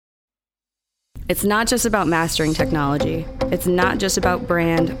It's not just about mastering technology. It's not just about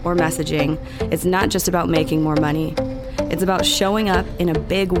brand or messaging. It's not just about making more money. It's about showing up in a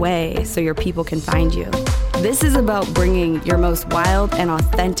big way so your people can find you. This is about bringing your most wild and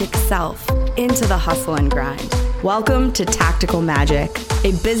authentic self into the hustle and grind. Welcome to Tactical Magic,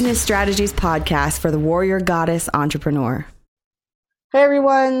 a business strategies podcast for the warrior goddess entrepreneur. Hey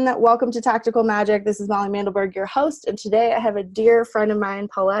everyone, welcome to Tactical Magic. This is Molly Mandelberg, your host, and today I have a dear friend of mine,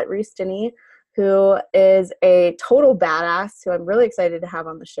 Paulette Rees Denis, who is a total badass, who I'm really excited to have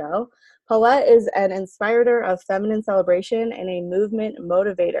on the show. Paulette is an inspirator of feminine celebration and a movement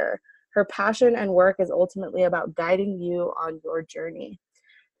motivator. Her passion and work is ultimately about guiding you on your journey.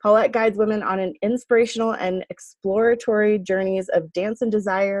 Paulette guides women on an inspirational and exploratory journeys of dance and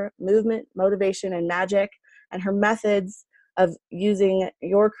desire, movement, motivation, and magic, and her methods of using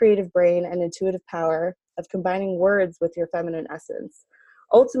your creative brain and intuitive power, of combining words with your feminine essence.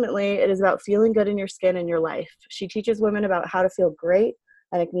 Ultimately, it is about feeling good in your skin and your life. She teaches women about how to feel great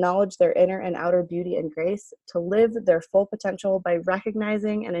and acknowledge their inner and outer beauty and grace, to live their full potential by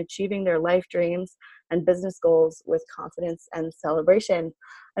recognizing and achieving their life dreams and business goals with confidence and celebration.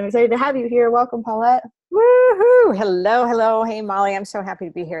 I'm excited to have you here. Welcome, Paulette. Woohoo! Hello, hello. Hey, Molly. I'm so happy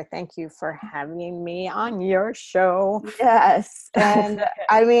to be here. Thank you for having me on your show. Yes. And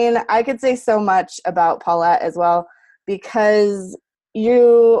I mean, I could say so much about Paulette as well, because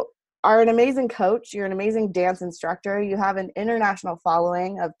you are an amazing coach. You're an amazing dance instructor. You have an international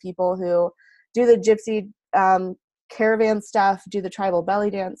following of people who do the gypsy caravan stuff, do the tribal belly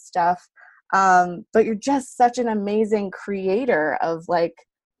dance stuff. But you're just such an amazing creator of like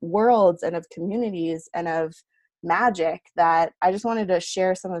worlds and of communities and of magic that I just wanted to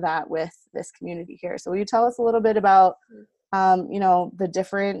share some of that with this community here. So will you tell us a little bit about,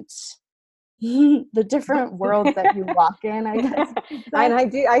 the different worlds that you walk in, I guess. And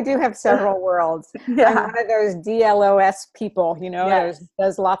I do have several worlds. Yeah. I'm one of those DLOS people, yes.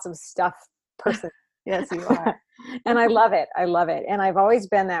 Does lots of stuff person. Yes, you are. And I love it. I love it. And I've always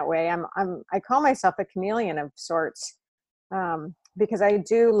been that way. I call myself a chameleon of sorts, because I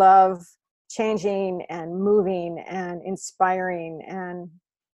do love changing and moving and inspiring and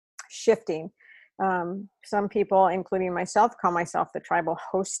shifting. Some people, including myself, call myself the tribal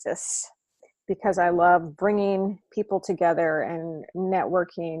hostess, because I love bringing people together and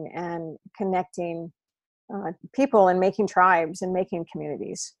networking and connecting people and making tribes and making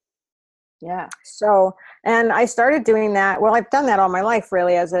communities. Yeah. So, and I started doing that. Well, I've done that all my life,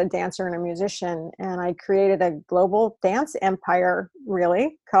 really, as a dancer and a musician. And I created a global dance empire,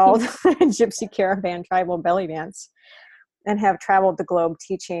 really, called Gypsy Caravan Tribal Belly Dance, and have traveled the globe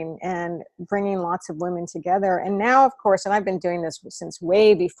teaching and bringing lots of women together. And now, of course, and I've been doing this since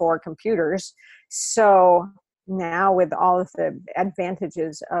way before computers. So now with all of the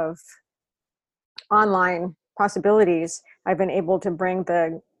advantages of online possibilities, I've been able to bring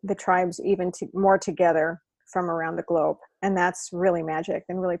the tribes even more together from around the globe. And that's really magic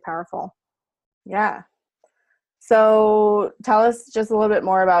and really powerful. Yeah. So tell us just a little bit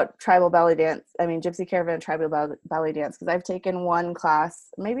more about tribal belly dance. I mean, Gypsy Caravan Tribal Belly Dance, because I've taken one class,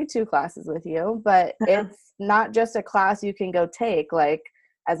 maybe two classes with you, but it's not just a class you can go take like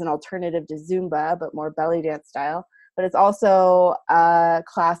as an alternative to Zumba, but more belly dance style. But it's also a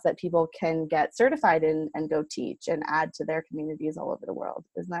class that people can get certified in and go teach and add to their communities all over the world.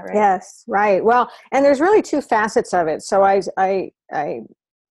 Isn't that right? Yes, right. Well, and there's really two facets of it. So I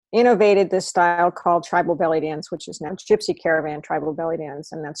innovated this style called tribal belly dance, which is now Gypsy Caravan Tribal Belly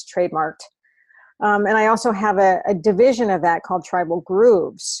Dance, and that's trademarked. And I also have a division of that called Tribal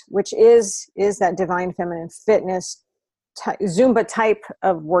Grooves, which is that divine feminine fitness Zumba type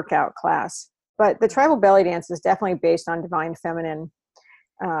of workout class. But the tribal belly dance is definitely based on divine feminine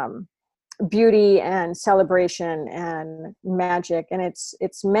beauty and celebration and magic, and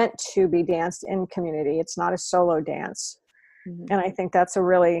it's meant to be danced in community. It's not a solo dance. Mm-hmm. And I think that's a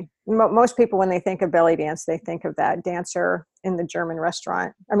really, most people, when they think of belly dance, they think of that dancer in the German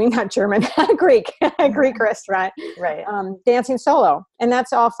restaurant. I mean, not German, Greek restaurant, right? Dancing solo. And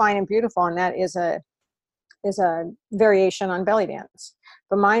that's all fine and beautiful. And that is a variation on belly dance.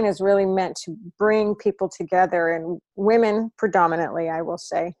 But mine is really meant to bring people together, and women predominantly, I will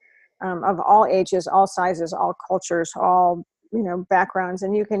say, of all ages, all sizes, all cultures, all backgrounds,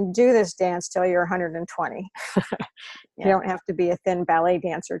 and you can do this dance till you're 120. You don't have to be a thin ballet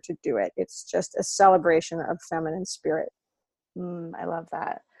dancer to do it. It's just a celebration of feminine spirit. I love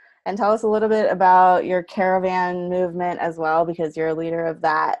that. And tell us a little bit about your caravan movement as well, because you're a leader of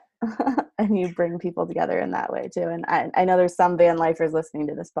that and you bring people together in that way too. And I know there's some van lifers listening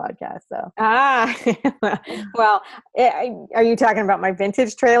to this podcast. So well, are you talking about my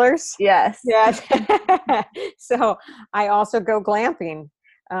vintage trailers? yes. Yes. So I also go glamping.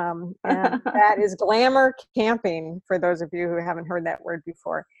 And that is glamour camping, for those of you who haven't heard that word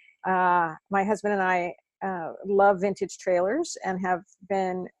before. My husband and I love vintage trailers and have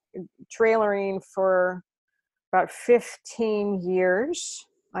been trailering for about 15 years,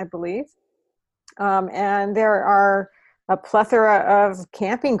 I believe. And there are a plethora of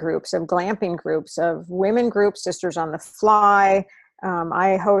camping groups, of glamping groups, of women groups, Sisters on the Fly.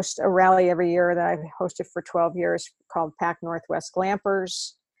 I host a rally every year that I've hosted for 12 years called Pac Northwest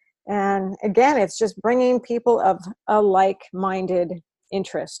Glampers. And again, it's just bringing people of a like-minded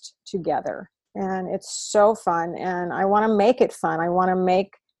interest together. And it's so fun. And I want to make it fun. I want to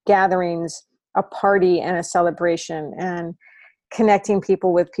make gatherings a party and a celebration and connecting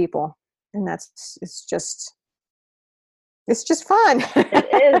people with people. And it's just fun.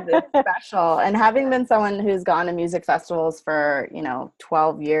 It is. It's special. And having been someone who's gone to music festivals for,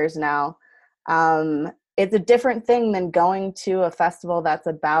 12 years now, it's a different thing than going to a festival that's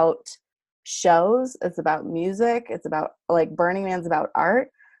about shows. It's about music. It's about, like, Burning Man's about art.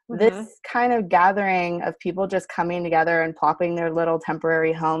 Mm-hmm. This kind of gathering of people just coming together and plopping their little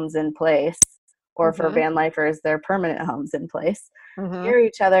temporary homes in place, or for van lifers, their permanent homes in place, near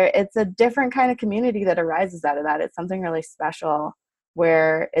each other. It's a different kind of community that arises out of that. It's something really special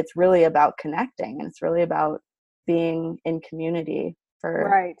where it's really about connecting, and it's really about being in community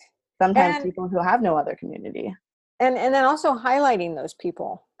for sometimes people who have no other community. And then also highlighting those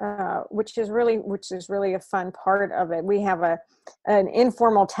people, which is really a fun part of it. We have an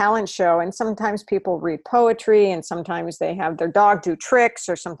informal talent show, and sometimes people read poetry, and sometimes they have their dog do tricks,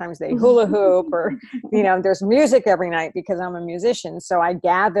 or sometimes they hula hoop, or there's music every night because I'm a musician. So I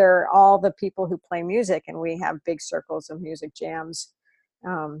gather all the people who play music, and we have big circles of music jams.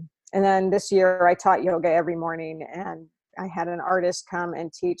 And then this year I taught yoga every morning, and I had an artist come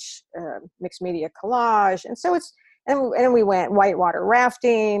and teach mixed media collage, and so it's. And we went whitewater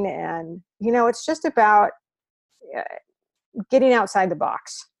rafting, and, it's just about getting outside the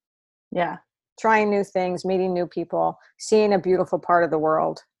box. Yeah. Trying new things, meeting new people, seeing a beautiful part of the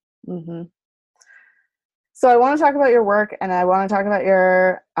world. Mm-hmm. So I want to talk about your work, and I want to talk about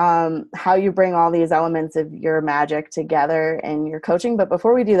your, how you bring all these elements of your magic together in your coaching. But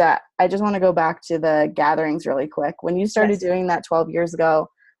before we do that, I just want to go back to the gatherings really quick. When you started doing that 12 years ago,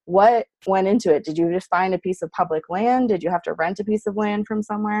 what went into it? Did you just find a piece of public land? Did you have to rent a piece of land from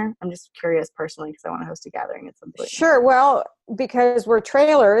somewhere? I'm just curious personally, because I want to host a gathering at some point. Sure. Well, because we're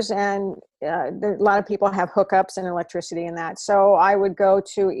trailers, and a lot of people have hookups and electricity and that. So I would go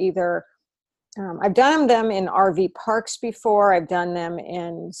to either, I've done them in RV parks before. I've done them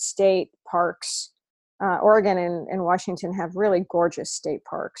in state parks. Oregon and Washington have really gorgeous state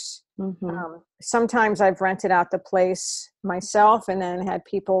parks. Mm-hmm. Sometimes I've rented out the place myself and then had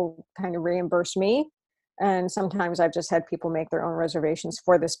people kind of reimburse me. And sometimes I've just had people make their own reservations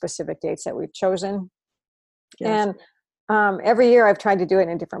for the specific dates that we've chosen. Yes. And every year I've tried to do it in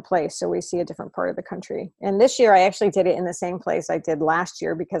a different place, so we see a different part of the country. And this year I actually did it in the same place I did last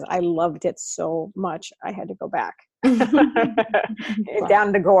year because I loved it so much I had to go back.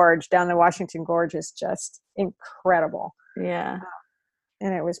 Down the Washington Gorge is just incredible. Yeah.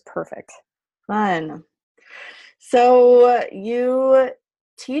 And it was perfect. Fun. So you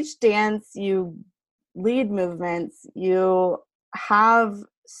teach dance, you lead movements, you have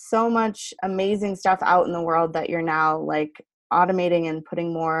so much amazing stuff out in the world that you're now, like, automating and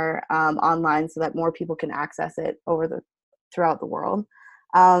putting more online so that more people can access it throughout the world.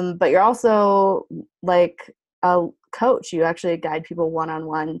 But you're also, like, a coach. You actually guide people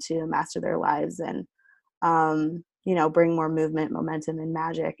one-on-one to master their lives and, bring more movement, momentum, and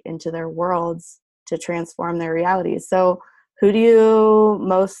magic into their worlds to transform their realities. So who do you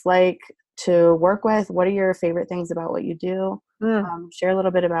most like to work with? What are your favorite things about what you do? Share a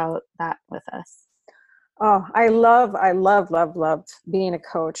little bit about that with us. Oh, I love being a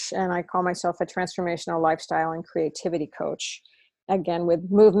coach. And I call myself a transformational lifestyle and creativity coach. Again, with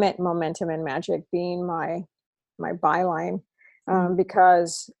movement, momentum, and magic being my byline,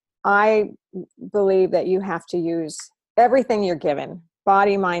 because I believe that you have to use everything you're given,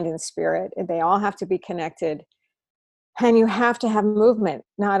 body, mind, and spirit. They all have to be connected. And you have to have movement,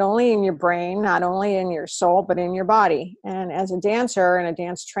 not only in your brain, not only in your soul, but in your body. And as a dancer and a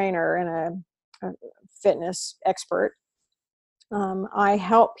dance trainer and a fitness expert, I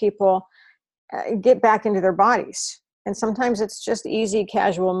help people get back into their bodies. And sometimes it's just easy,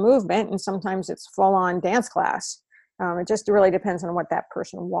 casual movement, and sometimes it's full-on dance class. It just really depends on what that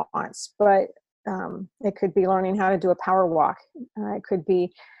person wants. But it could be learning how to do a power walk. It could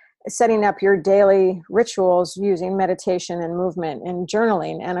be setting up your daily rituals using meditation and movement and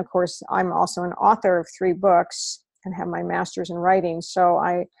journaling. And of course, I'm also an author of 3 books and have my master's in writing. So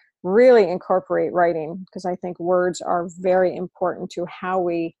I really incorporate writing because I think words are very important to how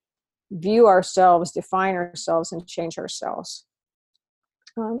we view ourselves, define ourselves, and change ourselves.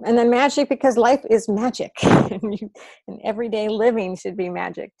 And then magic, because life is magic and everyday living should be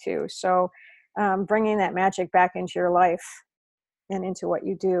magic too. So bringing that magic back into your life and into what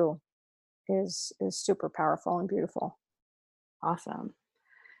you do is super powerful and beautiful. Awesome.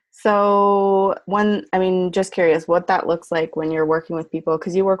 So just curious what that looks like when you're working with people,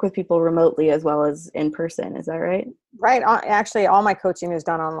 because you work with people remotely as well as in person. Is that right? Right. Actually, all my coaching is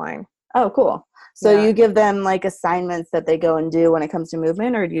done online. Oh, cool. So you give them like assignments that they go and do when it comes to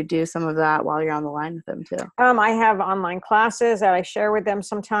movement, or do you do some of that while you're on the line with them too? I have online classes that I share with them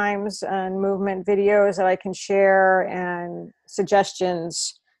sometimes, and movement videos that I can share, and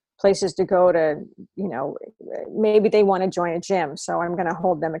suggestions, places to go to, maybe they want to join a gym. So I'm going to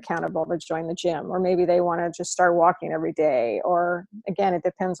hold them accountable to join the gym, or maybe they want to just start walking every day, or again, it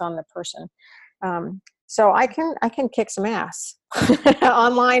depends on the person. So I can kick some ass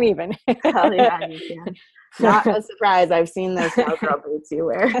online even. Hell yeah, you can. Not a surprise. I've seen those cowgirl boots you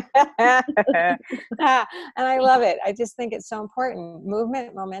wear. And I love it. I just think it's so important.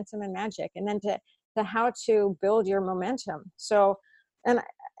 Movement, momentum, and magic. And then to how to build your momentum. So, and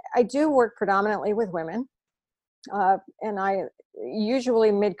I do work predominantly with women. And I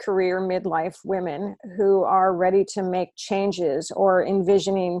usually mid-career, midlife women who are ready to make changes or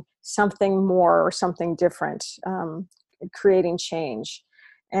envisioning something more or something different, creating change.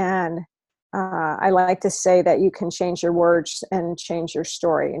 And I like to say that you can change your words and change your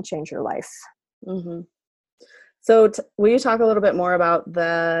story and change your life. Mm-hmm. So will you talk a little bit more about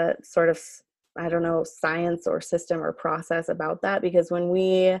the sort of, science or system or process about that? Because when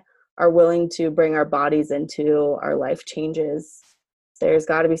we are willing to bring our bodies into our life changes, there's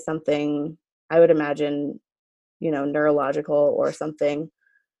got to be something, I would imagine, neurological or something.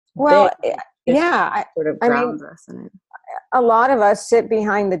 Well, sort of grounds us in it. A lot of us sit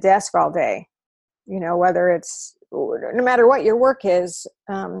behind the desk all day, whether it's, no matter what your work is,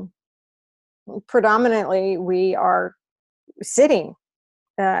 predominantly we are sitting.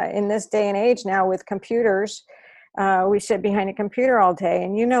 In this day and age now with computers, we sit behind a computer all day,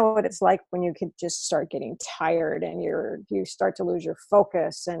 and you know what it's like when you could just start getting tired and you start to lose your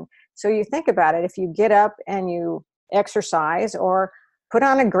focus. And so you think about it, if you get up and you exercise or put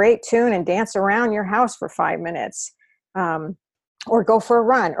on a great tune and dance around your house for 5 minutes, or go for a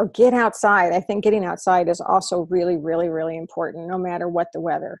run or get outside. I think getting outside is also really, really, really important, no matter what the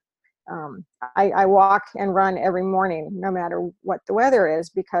weather. I walk and run every morning, no matter what the weather is,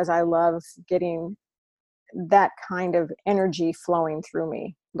 because I love getting that kind of energy flowing through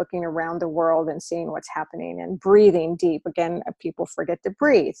me, looking around the world and seeing what's happening and breathing deep. Again, people forget to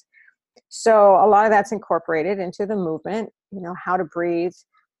breathe. So a lot of that's incorporated into the movement, how to breathe,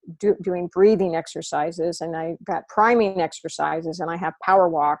 doing breathing exercises. And I got priming exercises, and I have power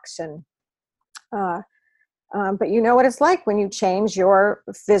walks. And but you know what it's like when you change your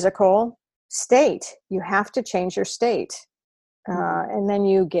physical state. You have to change your state. And then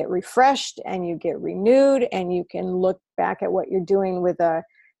you get refreshed and you get renewed, and you can look back at what you're doing with a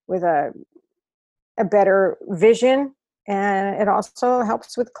better vision. And it also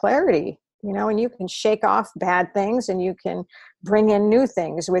helps with clarity, and you can shake off bad things, and you can bring in new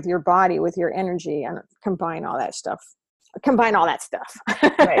things with your body, with your energy, and combine all that stuff.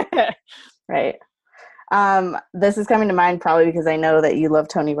 Right. Right. This is coming to mind probably because I know that you love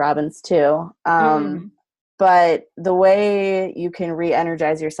Tony Robbins too. But the way you can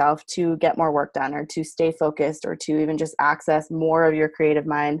re-energize yourself to get more work done, or to stay focused, or to even just access more of your creative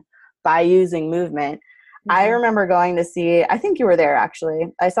mind by using movement. I remember going to see, I think you were there actually.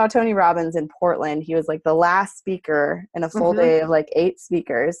 I saw Tony Robbins in Portland. He was like the last speaker in a full day of like 8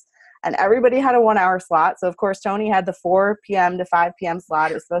 speakers. And everybody had a 1-hour slot. So of course, Tony had the 4 p.m. to 5 p.m.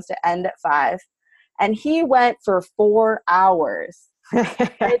 slot. It was supposed to end at 5. And he went for 4 hours. He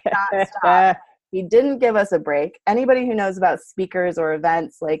did not stop. He didn't give us a break. Anybody who knows about speakers or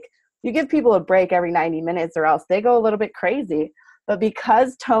events, like, you give people a break every 90 minutes or else they go a little bit crazy. But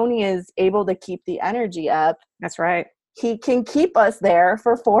because Tony is able to keep the energy up, that's right, he can keep us there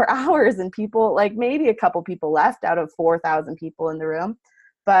for 4 hours. And people, like, maybe a couple people left out of 4,000 people in the room,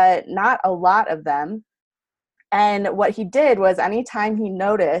 but not a lot of them. And what he did was, anytime he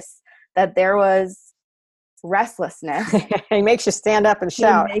noticed that there was restlessness. He makes you stand up and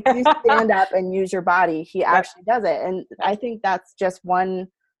shout. He makes you stand up and use your body. He actually does it. And I think that's just one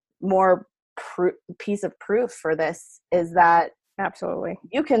more piece of proof for this, is that absolutely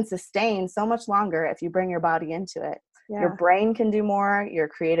you can sustain so much longer if you bring your body into it. Your brain can do more. Your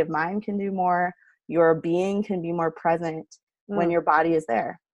creative mind can do more. Your being can be more present when your body is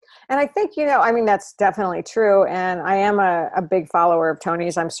there. And I think, I mean, that's definitely true. And I am a big follower of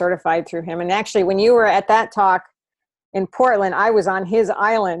Tony's. I'm certified through him. And actually, when you were at that talk in Portland, I was on his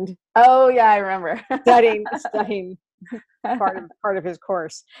island. Oh yeah, I remember. studying part of his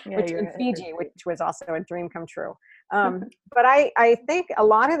course, which in Fiji, which was also a dream come true. But I think a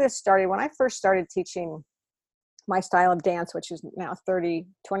lot of this started when I first started teaching my style of dance, which is now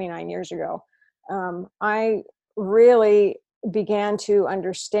 29 years ago. I really began to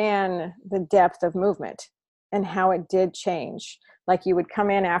understand the depth of movement and how it did change. Like you would come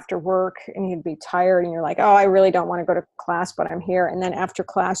in after work and you'd be tired and you're like, oh, I really don't want to go to class, but I'm here. And then after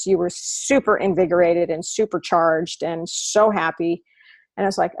class, you were super invigorated and supercharged and so happy. And I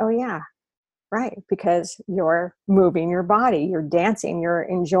was like, oh yeah, right. Because you're moving your body, you're dancing, you're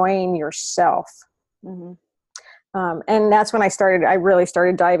enjoying yourself. Mm-hmm. And that's when I really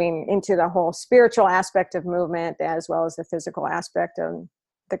started diving into the whole spiritual aspect of movement, as well as the physical aspect of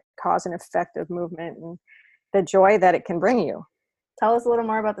the cause and effect of movement and the joy that it can bring you. Tell us a little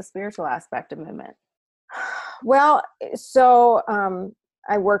more about the spiritual aspect of movement. Well, so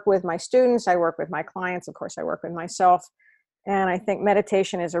I work with my students, I work with my clients, of course, I work with myself. And I think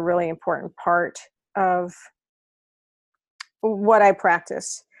meditation is a really important part of what I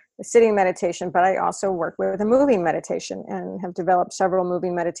practice. Sitting meditation, but I also work with a moving meditation and have developed several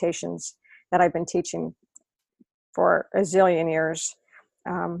moving meditations that I've been teaching for a zillion years.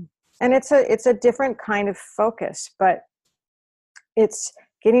 And it's a different kind of focus, but it's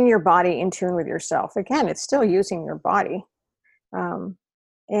getting your body in tune with yourself. Again, it's still using your body.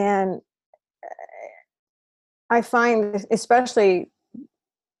 And I find, especially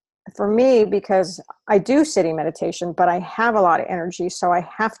for me, because I do sitting meditation, but I have a lot of energy, so I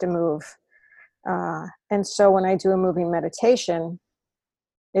have to move. And so when I do a moving meditation,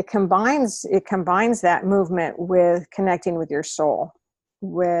 it combines that movement with connecting with your soul,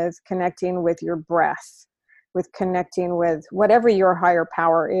 with connecting with your breath, with connecting with whatever your higher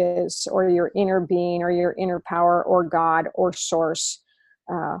power is, or your inner being, or your inner power, or God, or source,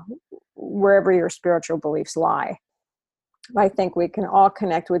 wherever your spiritual beliefs lie. I think we can all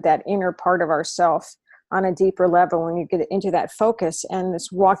connect with that inner part of ourself on a deeper level when you get into that focus. And this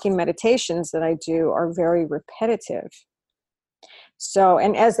walking meditations that I do are very repetitive. So,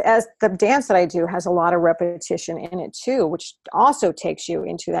 and as the dance that I do has a lot of repetition in it too, which also takes you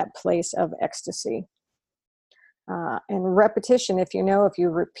into that place of ecstasy. And repetition, if you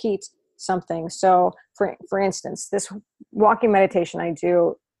repeat something. So for instance, this walking meditation I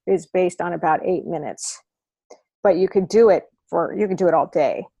do is based on about 8 minutes. But you could do it all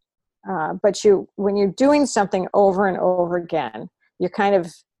day. But when you're doing something over and over again, you're kind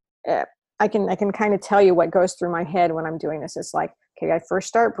of, I can kind of tell you what goes through my head when I'm doing this. It's like, okay, I first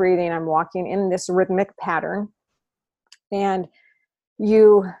start breathing, I'm walking in this rhythmic pattern, and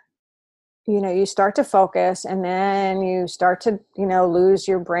you start to focus, and then you start to, lose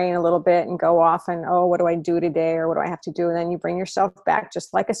your brain a little bit and go off and, oh, what do I do today? Or what do I have to do? And then you bring yourself back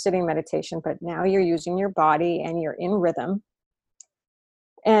just like a sitting meditation, but now you're using your body and you're in rhythm.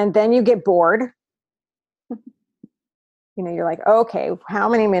 And then you get bored. You're like, okay, how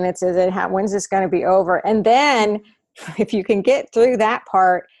many minutes is it? When's this going to be over? And then if you can get through that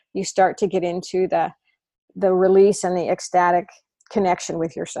part, you start to get into the release and the ecstatic connection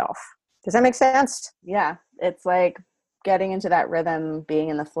with yourself. Does that make sense? Yeah. It's like getting into that rhythm, being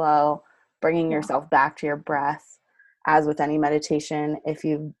in the flow, bringing yourself back to your breath. As with any meditation, if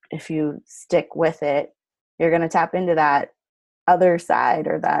you stick with it, you're going to tap into that other side,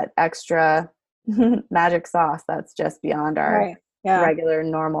 or that extra magic sauce that's just beyond our regular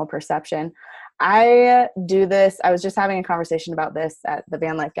normal perception. I do this. I was just having a conversation about this at the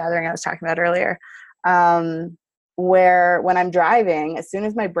van life gathering I was talking about earlier. Where when I'm driving, as soon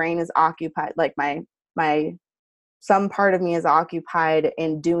as my brain is occupied, like some part of me is occupied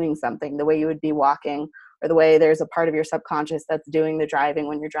in doing something, the way you would be walking, or the way there's a part of your subconscious that's doing the driving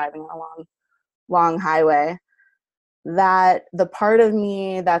when you're driving on a long highway, that the part of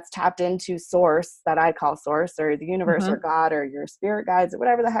me that's tapped into source, that I call source, or the universe, or God, or your spirit guides, or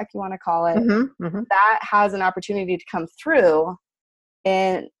whatever the heck you want to call it, that has an opportunity to come through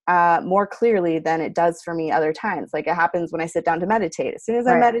and more clearly than it does for me other times. Like it happens when I sit down to meditate. As soon as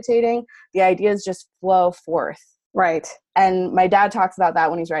I'm meditating, the ideas just flow forth. Right. And my dad talks about that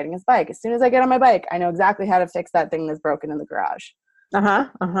when he's riding his bike. As soon as I get on my bike, I know exactly how to fix that thing that's broken in the garage.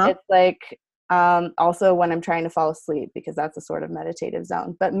 It's like, also when I'm trying to fall asleep, because that's a sort of meditative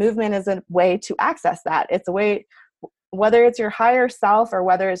zone. But movement is a way to access that. It's a way, whether it's your higher self or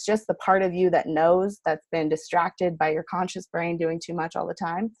whether it's just the part of you that knows that's been distracted by your conscious brain doing too much all the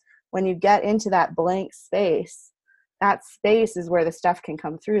time. When you get into that blank space, that space is where the stuff can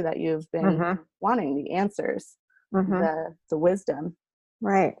come through that you've been wanting, the answers, the wisdom.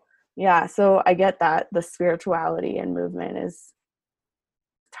 Right. Yeah. So I get that the spirituality and movement is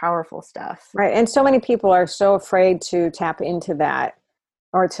powerful stuff. Right. And so many people are so afraid to tap into that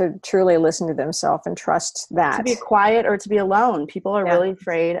or to truly listen to themselves and trust that. To be quiet or to be alone. People are really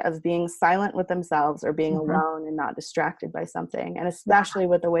afraid of being silent with themselves or being alone and not distracted by something. And especially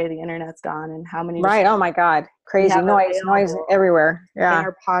with the way the internet's gone and how many. Right. Oh my God. Crazy noise everywhere. Yeah. In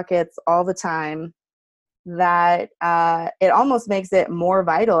our pockets all the time, that it almost makes it more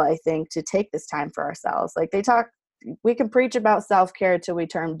vital, I think, to take this time for ourselves. Like we can preach about self-care till we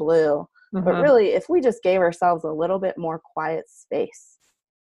turn blue, but really if we just gave ourselves a little bit more quiet space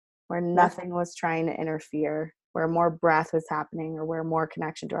where nothing was trying to interfere, where more breath was happening or where more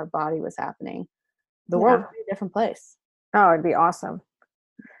connection to our body was happening, the world would be a different place. Oh, it'd be awesome.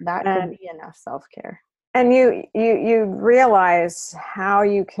 That could be enough self-care. And you realize how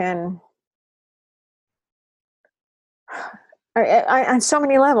you can, on so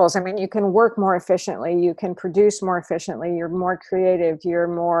many levels. I mean, you can work more efficiently, you can produce more efficiently, you're more creative, you're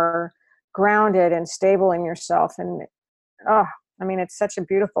more grounded and stable in yourself. And I mean, it's such a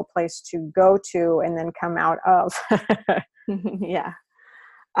beautiful place to go to and then come out of. Yeah.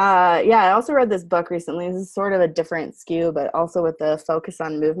 I also read this book recently. This is sort of a different skew, but also with the focus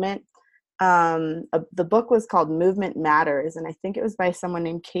on movement. The book was called Movement Matters, and I think it was by someone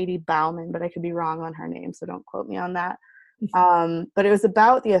named Katie Bauman, but I could be wrong on her name, so don't quote me on that. But it was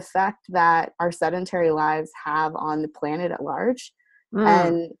about the effect that our sedentary lives have on the planet at large.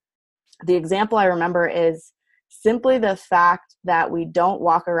 And the example I remember is simply the fact that we don't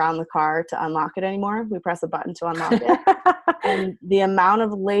walk around the car to unlock it anymore. We press a button to unlock it. And the amount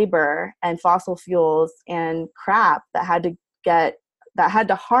of labor and fossil fuels and crap that had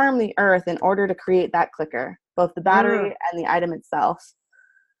to harm the earth in order to create that clicker, both the battery and the item itself,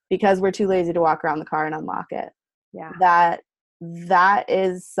 because we're too lazy to walk around the car and unlock it. Yeah. That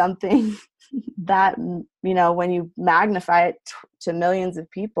is something that, when you magnify it to millions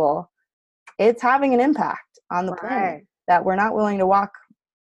of people, it's having an impact on the planet, that we're not willing to walk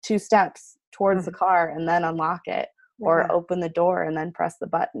 2 steps towards the car and then unlock it, or open the door and then press the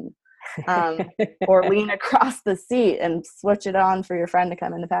button, or lean across the seat and switch it on for your friend to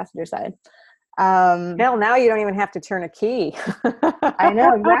come in the passenger side. Hell, now you don't even have to turn a key. I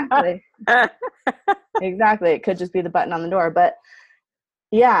know, exactly. Exactly. It could just be the button on the door. But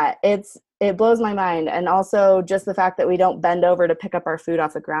yeah, it blows my mind. And also just the fact that we don't bend over to pick up our food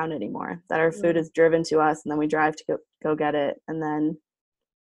off the ground anymore, that our food is driven to us and then we drive to go get it. And then,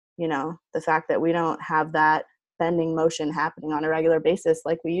 the fact that we don't have that bending motion happening on a regular basis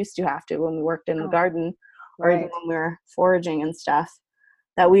like we used to have to when we worked in the garden, or even when we were foraging and stuff,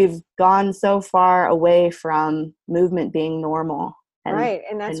 that we've gone so far away from movement being normal. And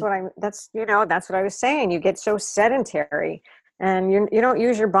that's what I was saying. You get so sedentary and you don't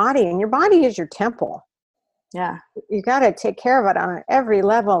use your body, and your body is your temple. Yeah. You got to take care of it on every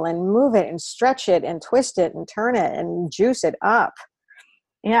level and move it and stretch it and twist it and turn it and juice it up.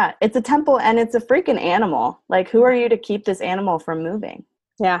 Yeah. It's a temple, and it's a freaking animal. Like, who are you to keep this animal from moving?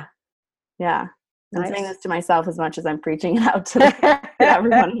 Yeah. Yeah. I'm saying this to myself as much as I'm preaching it out to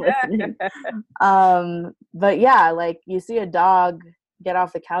everyone listening. But yeah, like you see a dog get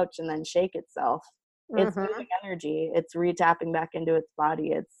off the couch and then shake itself. It's moving energy. It's re-tapping back into its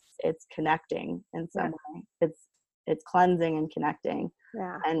body. It's connecting in some way. It's cleansing and connecting.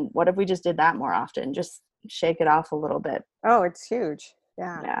 Yeah. And what if we just did that more often? Just shake it off a little bit. Oh, it's huge.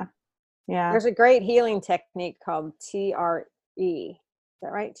 Yeah. Yeah. Yeah. There's a great healing technique called TRE. Is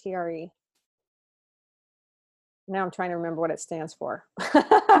that right? TRE. Now I'm trying to remember what it stands for.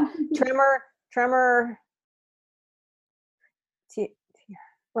 Tremor.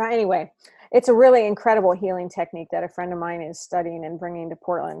 Well, anyway, it's a really incredible healing technique that a friend of mine is studying and bringing to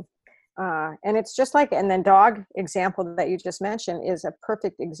Portland. And it's just like, and then dog example that you just mentioned is a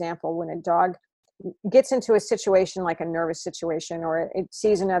perfect example. When a dog gets into a situation like a nervous situation, or it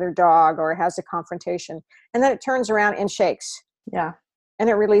sees another dog, or it has a confrontation, and then it turns around and shakes. Yeah. And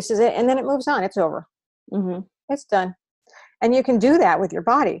it releases it, and then it moves on. It's over. It's done. And you can do that with your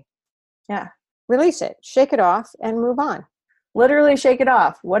body. Yeah. Release it, shake it off, and move on. Literally shake it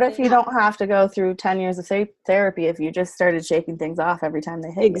off. What if you don't have to go through 10 years of therapy if you just started shaking things off every time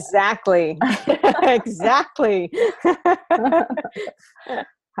they hit Exactly. Exactly.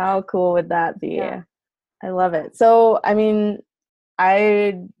 How cool would that be? Yeah. I love it. So, I mean,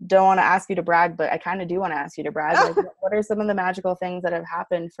 I don't want to ask you to brag, but I kind of do want to ask you to brag. Like, what are some of the magical things that have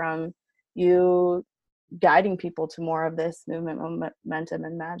happened from you guiding people to more of this movement, momentum,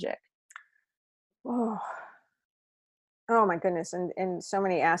 and magic? Oh, oh my goodness. And in so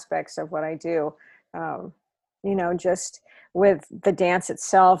many aspects of what I do, just with the dance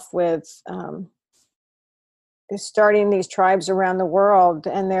itself, with starting these tribes around the world,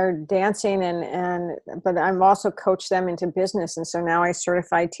 and they're dancing but I'm also coached them into business. And so now I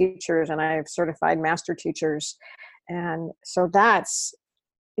certify teachers and I've certified master teachers. And so that's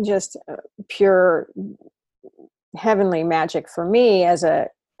just pure heavenly magic for me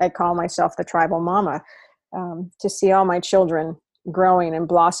I call myself the tribal mama, to see all my children growing and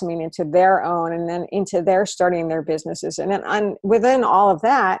blossoming into their own, and then into their starting their businesses. And then within all of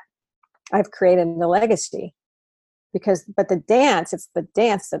that, I've created a legacy. But it's the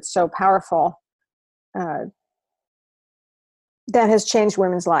dance that's so powerful, that has changed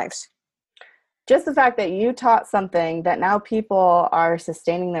women's lives. Just the fact that you taught something that now people are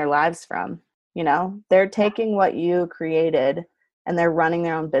sustaining their lives from, they're taking what you created and they're running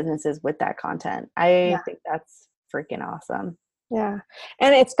their own businesses with that content. I think that's freaking awesome. Yeah.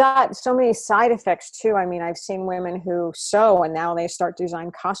 And it's got so many side effects too. I mean, I've seen women who sew and now they start to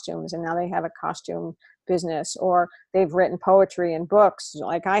design costumes, and now they have a costume business, or they've written poetry and books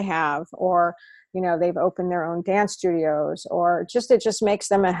like I have, or, they've opened their own dance studios, or it just makes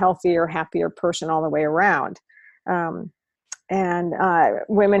them a healthier, happier person all the way around. And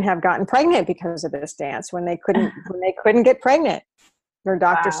women have gotten pregnant because of this dance when they couldn't get pregnant. Their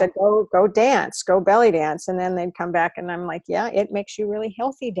doctor said, go dance, go belly dance. And then they'd come back and I'm like, yeah, it makes you really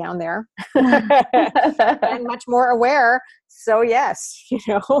healthy down there and much more aware. So yes,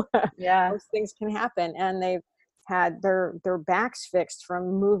 those things can happen. And they've had their backs fixed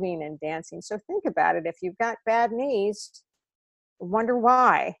from moving and dancing. So think about it. If you've got bad knees, wonder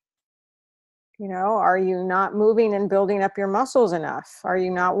why. Are you not moving and building up your muscles enough? Are you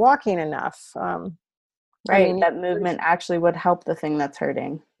not walking enough? Right. I mean, that movement actually would help the thing that's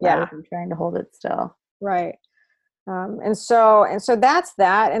hurting. Rather than trying to hold it still. Right. And so that's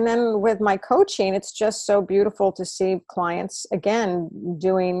that. And then with my coaching, it's just so beautiful to see clients again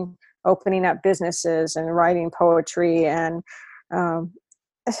opening up businesses and writing poetry, and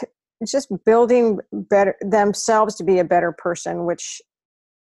just building themselves to be a better person, which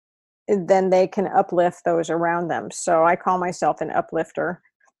then they can uplift those around them. So I call myself an uplifter.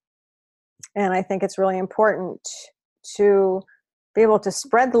 And I think it's really important to be able to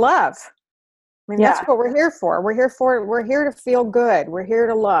spread love. I mean, that's what we're here for. We're here to feel good. We're here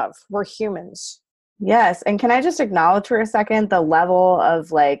to love. We're humans. Yes. And can I just acknowledge for a second the level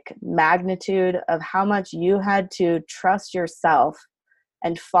of magnitude of how much you had to trust yourself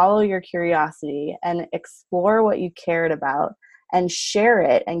and follow your curiosity and explore what you cared about and share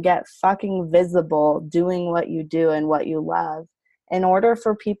it and get fucking visible doing what you do and what you love, in order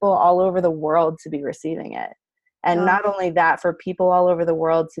for people all over the world to be receiving it. And not only that, for people all over the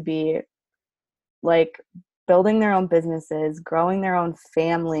world to be building their own businesses, growing their own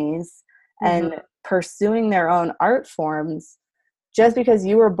families, and pursuing their own art forms, just because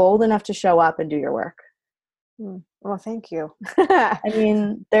you were bold enough to show up and do your work. Well, thank you. I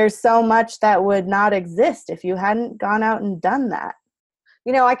mean, there's so much that would not exist if you hadn't gone out and done that.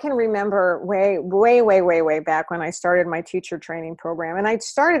 I can remember way, way, way, way, way back when I started my teacher training program. And I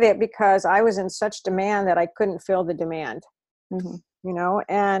started it because I was in such demand that I couldn't fill the demand,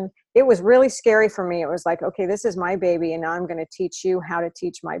 and it was really scary for me. It was like, okay, this is my baby, and now I'm going to teach you how to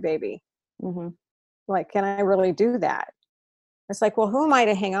teach my baby. Can I really do that? It's like, well, who am I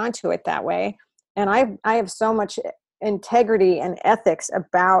to hang on to it that way? And I have so much integrity and ethics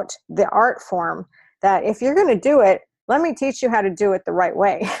about the art form that if you're going to do it, let me teach you how to do it the right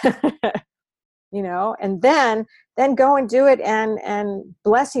way, and then go and do it, and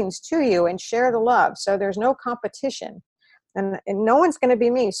blessings to you, and share the love. So there's no competition, and no one's going to be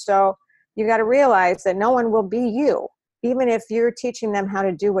me. So you got to realize that no one will be you, even if you're teaching them how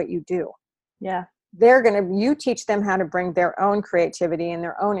to do what you do. Yeah. You teach them how to bring their own creativity and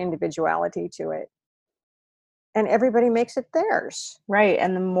their own individuality to it. And everybody makes it theirs. Right.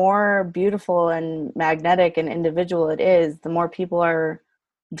 And the more beautiful and magnetic and individual it is, the more people are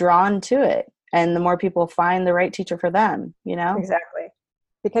drawn to it, and the more people find the right teacher for them, Exactly.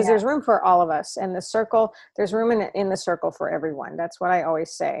 Because there's room for all of us, and there's room in the circle for everyone. That's what I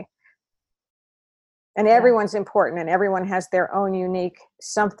always say. And everyone's important, and everyone has their own unique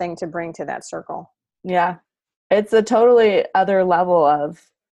something to bring to that circle. Yeah. It's a totally other level of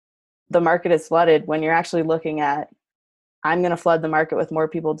the market is flooded when you're actually looking at, I'm going to flood the market with more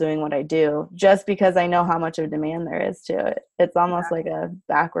people doing what I do just because I know how much of demand there is to it. It's almost like a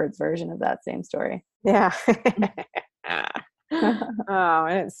backwards version of that same story. Yeah. Oh,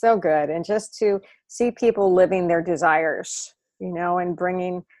 and it's so good. And just to see people living their desires, and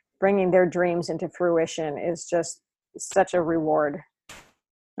bringing their dreams into fruition is just such a reward.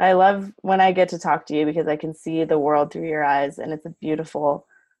 I love when I get to talk to you because I can see the world through your eyes, and it's a beautiful,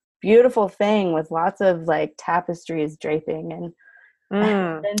 beautiful thing with lots of like tapestries draping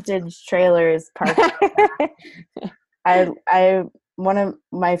and vintage trailers parked. One of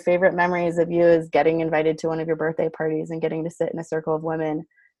my favorite memories of you is getting invited to one of your birthday parties and getting to sit in a circle of women,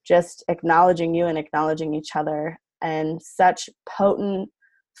 just acknowledging you and acknowledging each other, and such potent,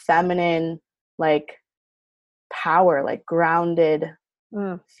 feminine, like power, like grounded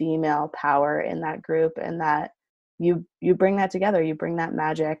female power in that group, and that you bring that together, you bring that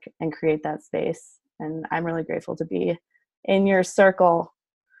magic and create that space. And I'm really grateful to be in your circle.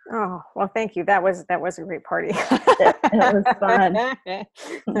 Oh, well, thank you. That was a great party. It was fun.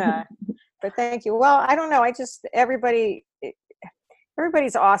 But thank you. Well, I don't know. Everybody's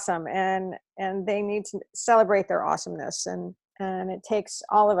awesome, and they need to celebrate their awesomeness. And it takes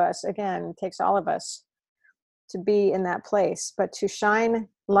all of us, to be in that place, but to shine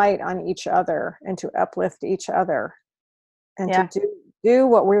light on each other and to uplift each other and to do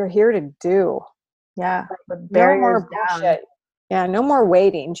what we're here to do. Yeah. No more bullshit. Yeah. No more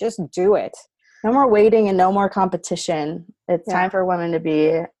waiting. Just do it. No more waiting and no more competition. It's time for women to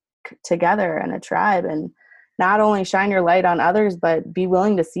be together in a tribe and not only shine your light on others, but be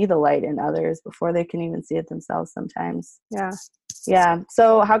willing to see the light in others before they can even see it themselves sometimes. Yeah. Yeah.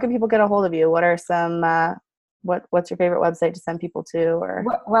 So how can people get a hold of you? What are some, what's your favorite website to send people to? Or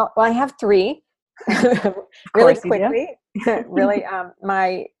well, I have 3 really quickly. Really,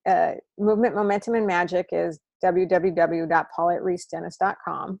 my movement, momentum, and magic is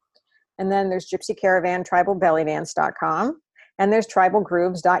www.paulettereesdenis.com. And then there's Gypsy Caravan tribalbellydance.com, and there's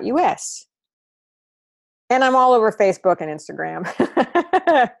tribalgrooves.us. And I'm all over Facebook and Instagram.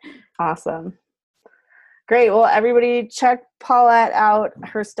 Awesome. Great. Well, everybody check Paulette out.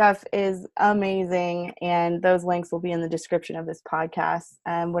 Her stuff is amazing. And those links will be in the description of this podcast.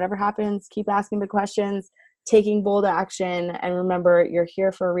 And whatever happens, keep asking the questions, taking bold action. And remember, you're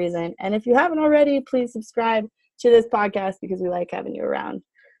here for a reason. And if you haven't already, please subscribe to this podcast because we like having you around.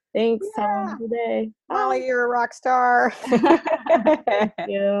 Thanks. Yeah. Have a wonderful day. Molly, you're a rock star. Thank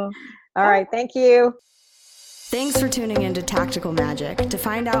you. All right. Thank you. Thanks for tuning in to Tactical Magic. To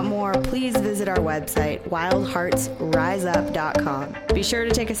find out more, please visit our website, wildheartsriseup.com. Be sure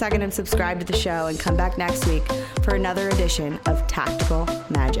to take a second and subscribe to the show and come back next week for another edition of Tactical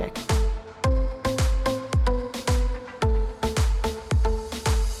Magic.